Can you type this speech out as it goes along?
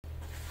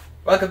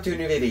Welcome to a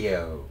new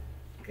video.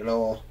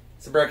 Hello.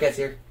 SombreroCat's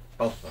here.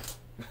 Both of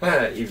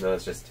them. Even though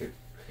it's just two.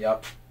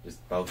 Yep.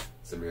 Just both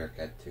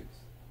SombreroCat 2s.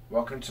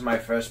 Welcome to my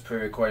first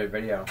pre-recorded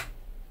video.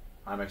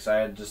 I'm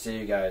excited to see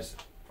you guys.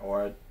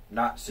 Or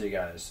not see you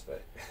guys,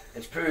 but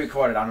it's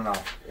pre-recorded, I don't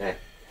know. Yeah.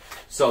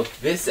 So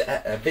this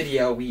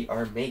video we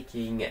are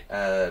making,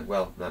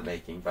 well, not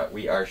making, but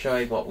we are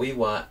showing what we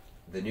want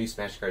the new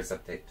Smash Cards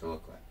update to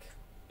look like.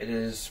 It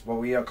is what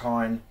we are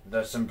calling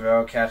the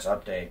SombreroCat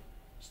update.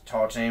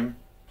 Tall team.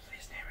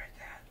 Please name it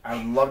that. I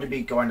would love to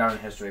be going down in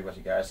history with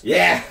you guys.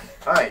 Yeah!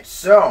 Alright,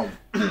 so,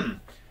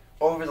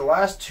 over the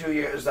last 2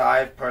 years that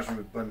I've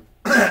personally been...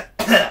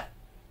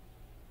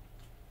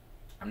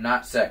 I'm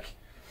not sick.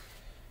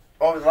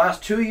 Over the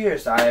last 2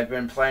 years that I have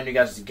been playing you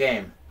guys'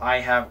 game, I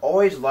have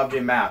always loved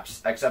your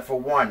maps, except for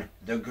one,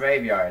 the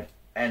graveyard.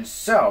 And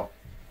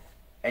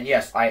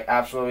yes, I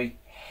absolutely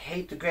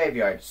hate the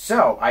graveyard.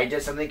 So, I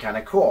did something kind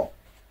of cool.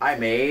 I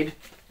made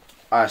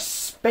a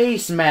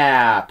space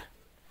map.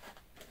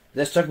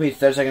 This took me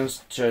 30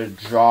 seconds to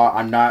draw.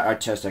 I'm not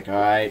artistic,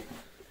 alright?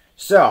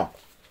 So,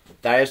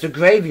 that is the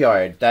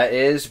graveyard. That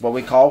is what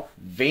we call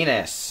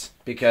Venus.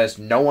 Because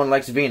no one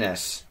likes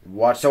Venus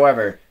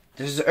whatsoever.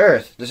 This is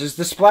Earth. This is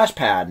the splash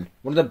pad.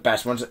 One of the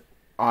best ones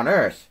on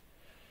Earth.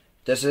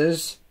 This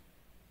is...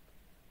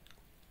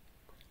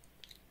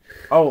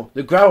 oh,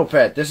 the gravel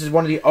pit. This is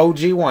one of the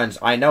OG ones.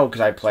 I know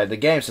because I played the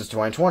game since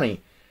 2020.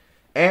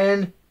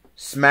 And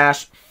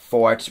Smash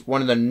Fort.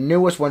 One of the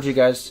newest ones you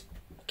guys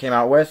came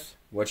out with.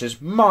 Which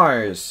is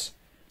Mars.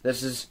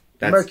 That's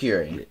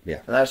Mercury.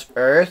 Yeah. And that's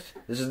Earth.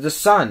 This is the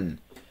Sun.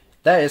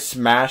 That is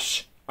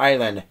Smash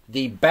Island.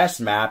 The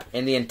best map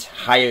in the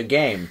entire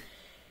game.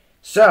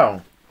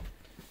 So,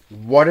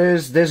 what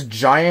is this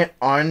giant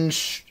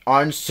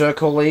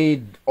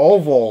uncircly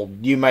oval,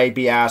 you might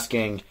be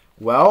asking?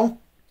 Well,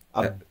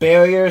 a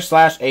barrier /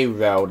 a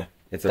road.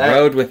 It's a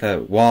road with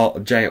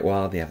a giant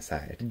wall on the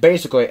outside.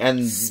 Basically, and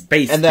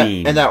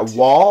that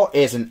wall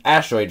is an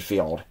asteroid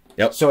field.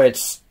 Yep. So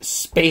it's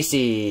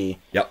spacey.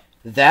 Yep.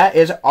 That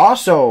is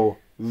also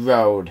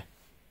road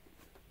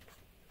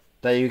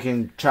that you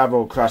can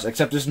travel across,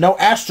 except there's no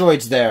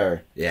asteroids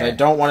there. Yeah. I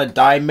don't want to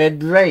die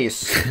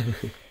mid-race.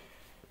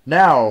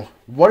 Now,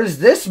 what is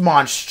this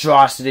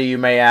monstrosity, you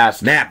may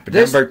ask? Map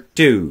number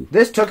 2.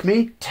 This took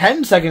me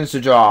 10 seconds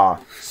to draw,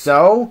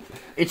 so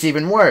it's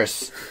even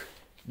worse.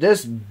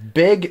 This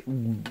big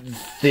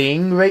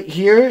thing right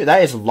here,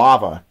 that is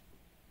lava.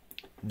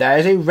 That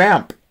is a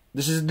ramp.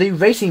 This is the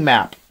racing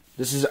map.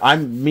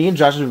 Me and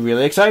Josh are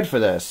really excited for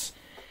this.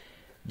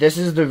 This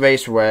is the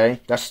raceway,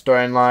 that's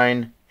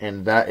storyline,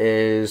 and that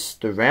is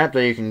the ramp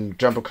that you can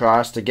jump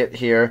across to get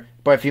here.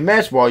 But if you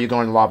miss, well, you're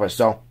going to lava,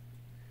 so...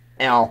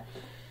 Ow.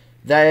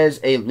 That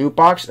is a loot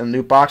box, and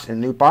loot box,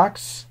 and loot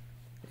box.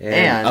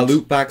 And a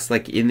loot box,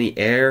 like, in the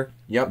air.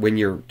 Yep. When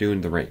you're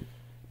doing the ring.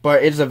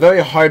 But it's a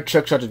very hard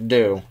trick shot to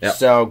do, yep.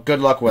 So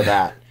good luck with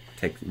that.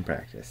 Take some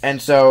practice. And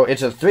so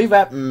it's a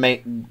 3-map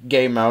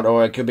game mode,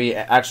 or it could be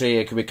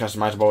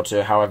customizable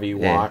to however you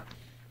want.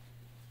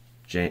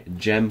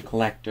 Gem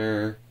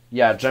collector.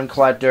 Yeah, gem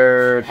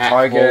collector,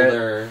 target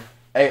holder,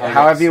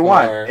 however you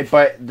want.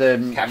 But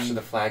the capture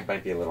the flag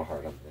might be a little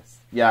hard on this.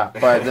 Yeah,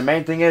 but the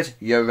main thing is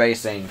you're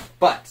racing.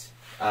 But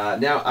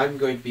now I'm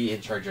going to be in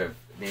charge of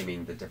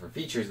naming the different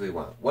features we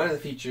want. One of the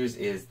features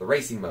is the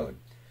racing mode,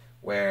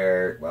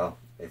 where, well,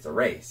 it's a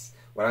race.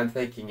 What I'm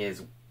thinking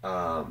is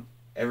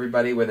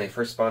everybody, when they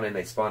first spawn in,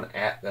 they spawn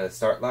at the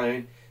start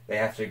line. They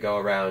have to go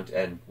around,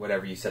 and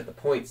whatever you set the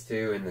points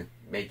to in the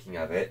making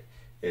of it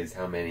is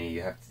how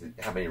many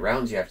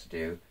rounds you have to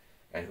do,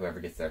 and whoever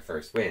gets there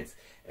first wins.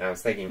 And I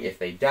was thinking, if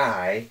they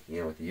die,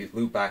 you know, with the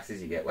loot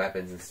boxes, you get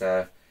weapons and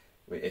stuff.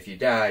 If you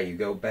die, you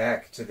go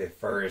back to the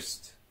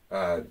first,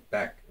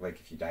 like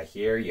if you die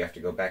here, you have to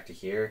go back to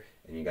here,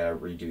 and you gotta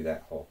redo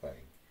that whole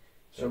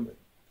thing.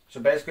 So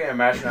basically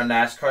imagine a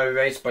NASCAR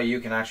race, but you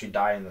can actually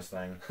die in this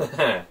thing.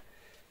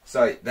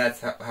 So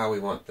that's how we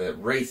want the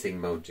racing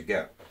mode to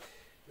go.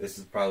 This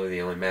is probably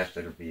the only match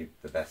that would be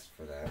the best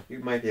for that. You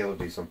might be able to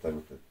do something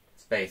with the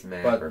space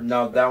map. But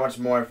no, that one's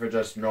more for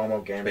just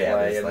normal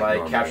gameplay and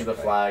like capture the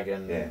flag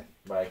and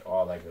like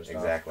all that good stuff.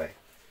 Exactly.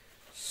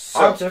 So,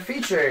 on to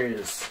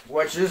features,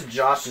 which is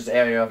Josh's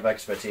area of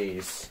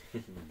expertise.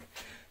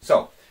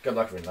 So, good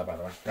luck reading that, by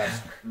the way. That's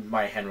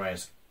my hand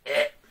raise.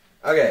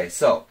 Okay,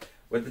 so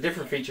with the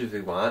different features we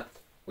want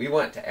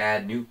to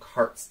add new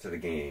carts to the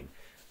game.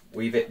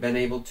 We've been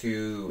able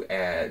to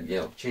add,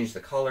 change the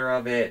color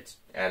of it,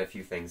 add a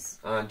few things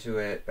onto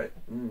it, but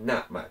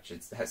not much.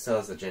 It still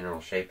has the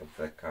general shape of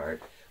the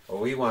cart.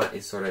 What we want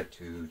is sort of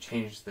to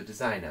change the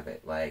design of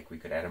it. Like, we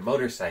could add a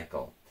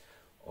motorcycle,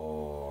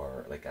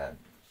 or like a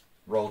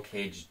roll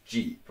cage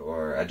Jeep,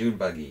 or a dune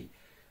buggy,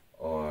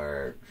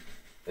 or,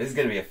 this is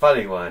going to be a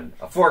funny one,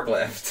 a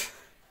forklift.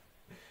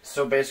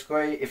 So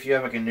basically, if you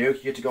have like a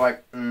nuke, you have to go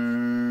like,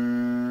 and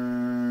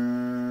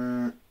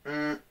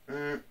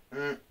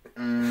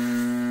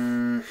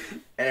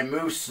it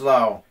moves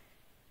slow.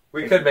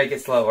 We could make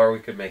it slow, or we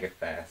could make it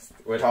fast.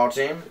 Tall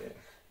team,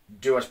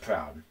 do us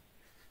proud.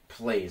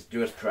 Please,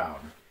 do us proud.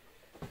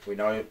 We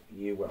know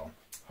you will.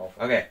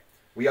 Hopefully. Okay.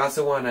 We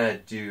also want to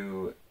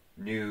do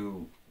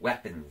new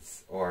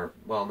weapons, or,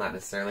 well, not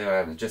necessarily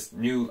weapons, just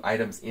new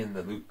items in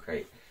the loot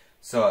crate.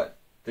 So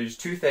there's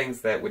two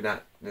things that would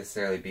not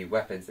necessarily be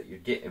weapons that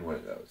you'd get in one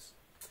of those.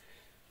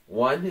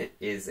 One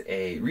is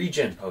a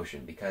regen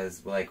potion,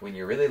 because like when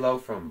you're really low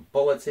from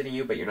bullets hitting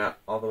you, but you're not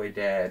all the way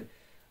dead,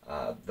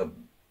 the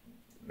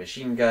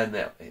machine gun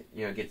that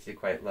gets you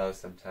quite low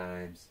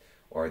sometimes,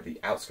 or the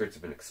outskirts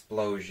of an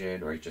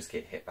explosion, or you just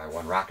get hit by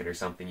one rocket or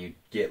something, you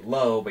get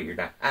low, but you're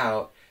not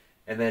out,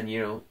 and then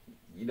you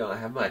don't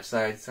have much. So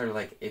it's sort of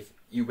like if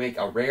you make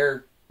a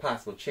rare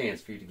possible chance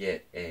for you to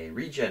get a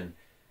regen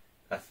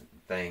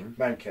thing,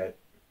 Medkit.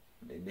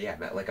 Yeah,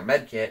 like a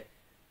med kit,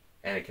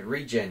 and it can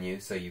regen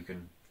you, so you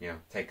can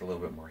take a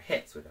little bit more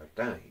hits without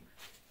dying.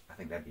 I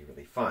think that'd be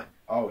really fun.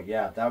 Oh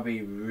yeah, that would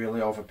be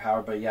really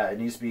overpowered. But yeah, it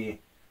needs to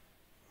be.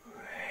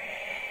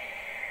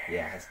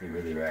 Yeah, it has to be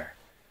really rare.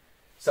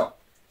 So,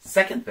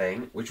 second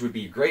thing, which would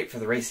be great for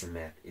the racing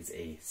map, is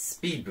a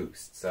speed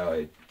boost.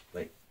 So,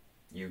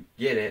 you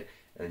get it,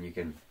 and then you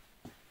can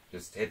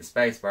just hit the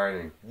space bar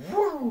and then,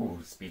 woo,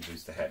 speed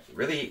boost ahead.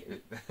 Really,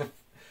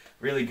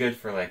 really good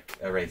for like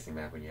a racing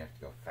map when you have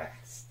to go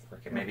fast. Or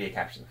maybe a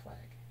capture the flag.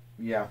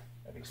 Yeah,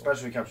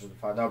 especially cool. Capture the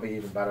flag. That would be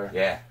even better.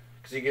 Yeah,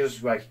 because you can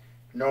just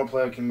no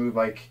player can move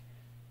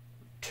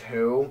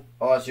 2,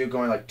 unless you're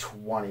going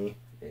 20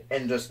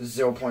 in just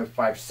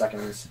 0.5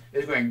 seconds.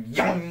 It's going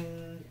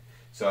young.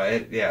 So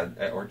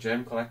or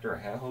gem collector or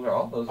hat holder,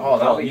 all those.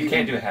 Oh, you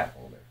can't do a hat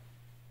holder.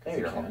 Yeah,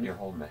 you're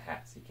holding the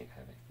hat, so you can't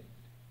have anything.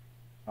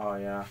 Oh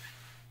yeah.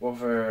 Well,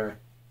 for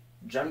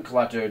gem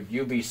collector,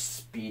 you be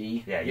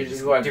speedy. Yeah, you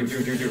just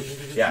do.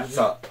 Yeah.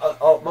 So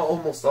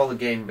almost all the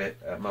game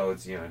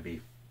modes, it'd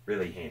be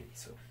really handy.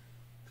 So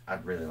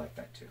I'd really like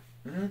that too.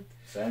 Mm-hmm.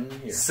 Same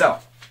here. So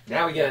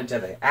now we get into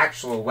the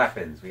actual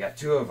weapons. We got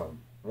two of them.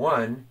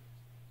 One,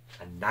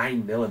 a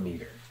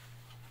 9mm.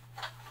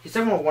 He's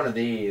talking about one of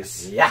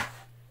these. Yeah.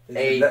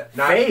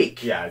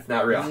 Fake. Yeah, it's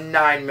not real.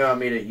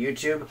 9mm.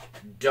 YouTube,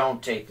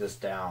 don't take this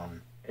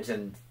down. It's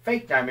a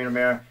fake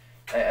 9mm.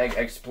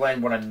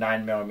 Explain what a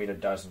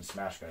 9mm does in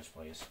Smash Guys,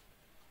 please.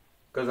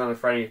 Goes on the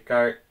front of your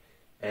cart,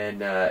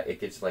 and it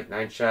gets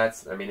 9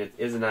 shots. I mean, it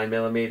is a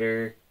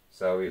 9mm,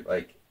 so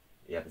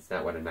it's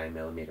not what a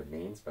 9mm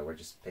means, but we're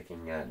just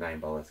picking 9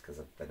 bullets because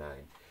of the 9.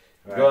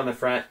 Right. Go on the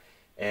front,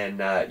 and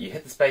you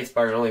hit the space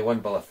bar, and only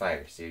 1 bullet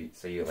fires.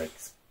 So you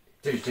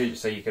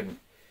can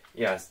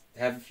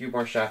have a few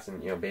more shots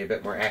and be a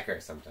bit more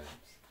accurate sometimes.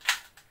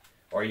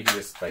 Or you can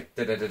just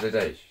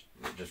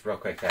just real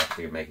quick tap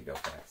to make it go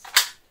fast.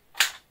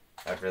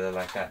 I'd really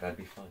like that. That'd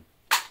be fun.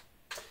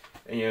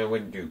 And it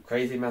wouldn't do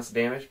crazy amounts of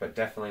damage, but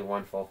definitely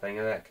one full thing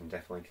of that can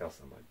definitely kill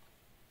someone.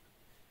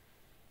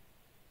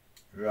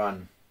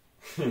 Run.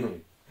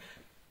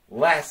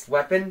 Last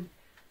weapon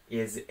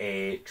is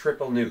a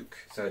triple nuke.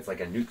 So it's like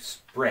a nuke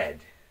spread,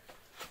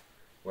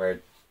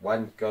 where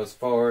one goes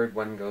forward,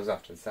 one goes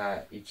off to the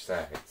side, each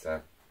side.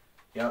 So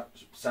yep,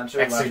 center,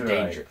 extra left,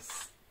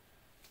 dangerous.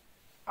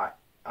 Right.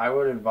 I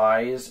would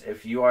advise,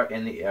 if you are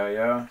in the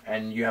area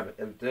and you have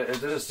if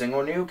there's a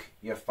single nuke,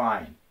 you're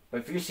fine.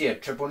 But if you see a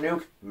triple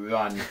nuke,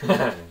 run,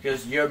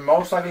 because you're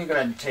most likely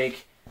going to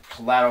take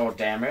collateral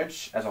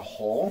damage as a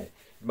whole.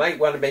 You might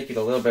want to make it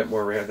a little bit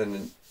more rare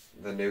than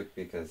the nuke,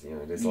 because it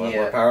is a lot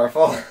more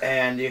powerful.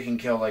 And you can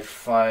kill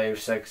 5,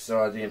 6,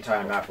 or the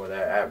entire map with it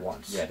at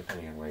once. Yeah,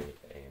 depending on where you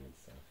aim and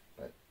stuff.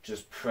 But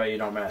just pray you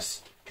don't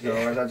miss. Because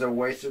otherwise that's a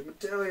waste of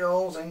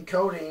materials and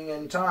coding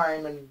and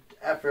time and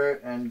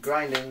effort and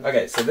grinding.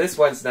 Okay, so this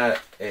one's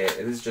not. This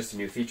is just a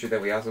new feature that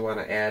we also want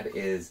to add.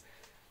 Is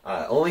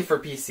only for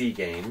PC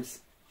games.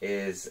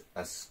 Is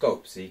a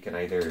scope, so you can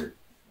either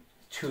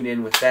tune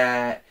in with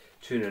that,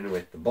 tune in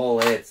with the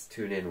bullets,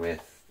 tune in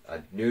with a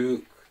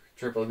nuke,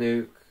 triple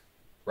nuke,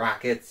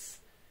 rockets.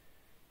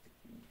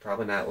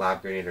 Probably not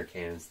lob grenade or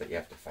cannons that you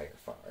have to fire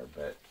far,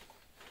 but.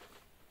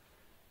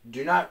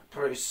 Do not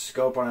put a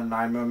scope on a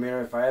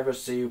 9mm. If I ever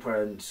see you put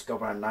a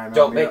scope on a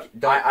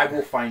 9mm, I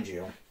will find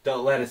you.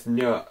 Don't let us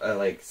know,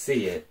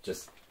 see it.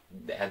 Just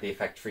add the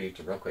effect for you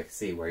to real quick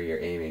see where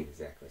you're aiming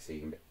exactly, so you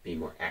can be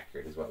more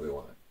accurate is what we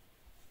want.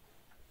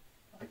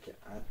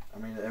 I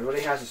mean,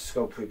 everybody has a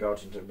scope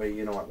pre-built into it, but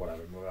you know what,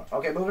 whatever. Move on.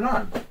 Okay, moving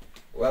on.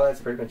 Well, that's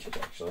pretty much it,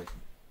 actually.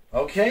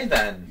 Okay,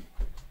 then.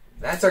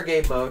 That's our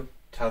game mode.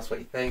 Tell us what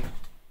you think.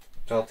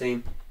 Tall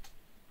team,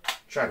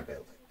 try to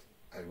build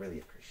it. I really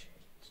appreciate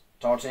it.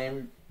 Tall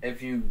team,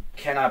 if you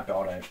cannot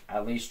build it,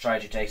 at least try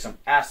to take some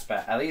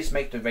aspect. At least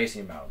make the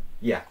racing mode.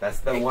 Yeah, that's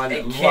the one.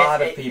 A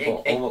lot of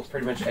people, almost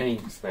pretty much any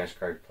Smash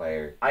card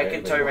player. I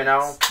can tell you right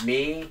now,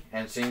 me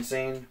and Sing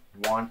Sing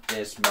want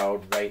this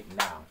mode right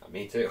now.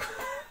 Me too.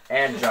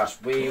 And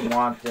Josh, we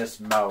want this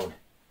mode.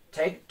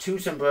 Take 2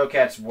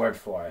 SombreroCat's word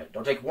for it.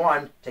 Don't take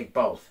 1, take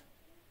both.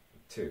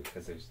 2,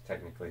 because there's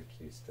technically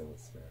Q still a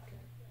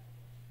SombreroCat.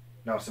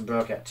 No,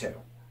 SombreroCat 2.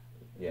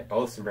 Yeah,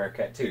 both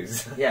SombreroCat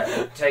 2s.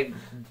 Yeah, take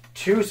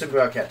 2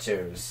 SombreroCat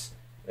 2s.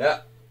 Yeah.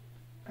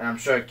 And I'm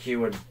sure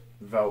Q would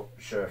vote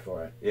sure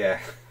for it. Yeah.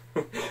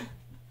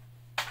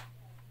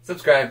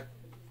 Subscribe.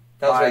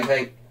 Tell us what Bye. you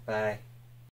think. Bye.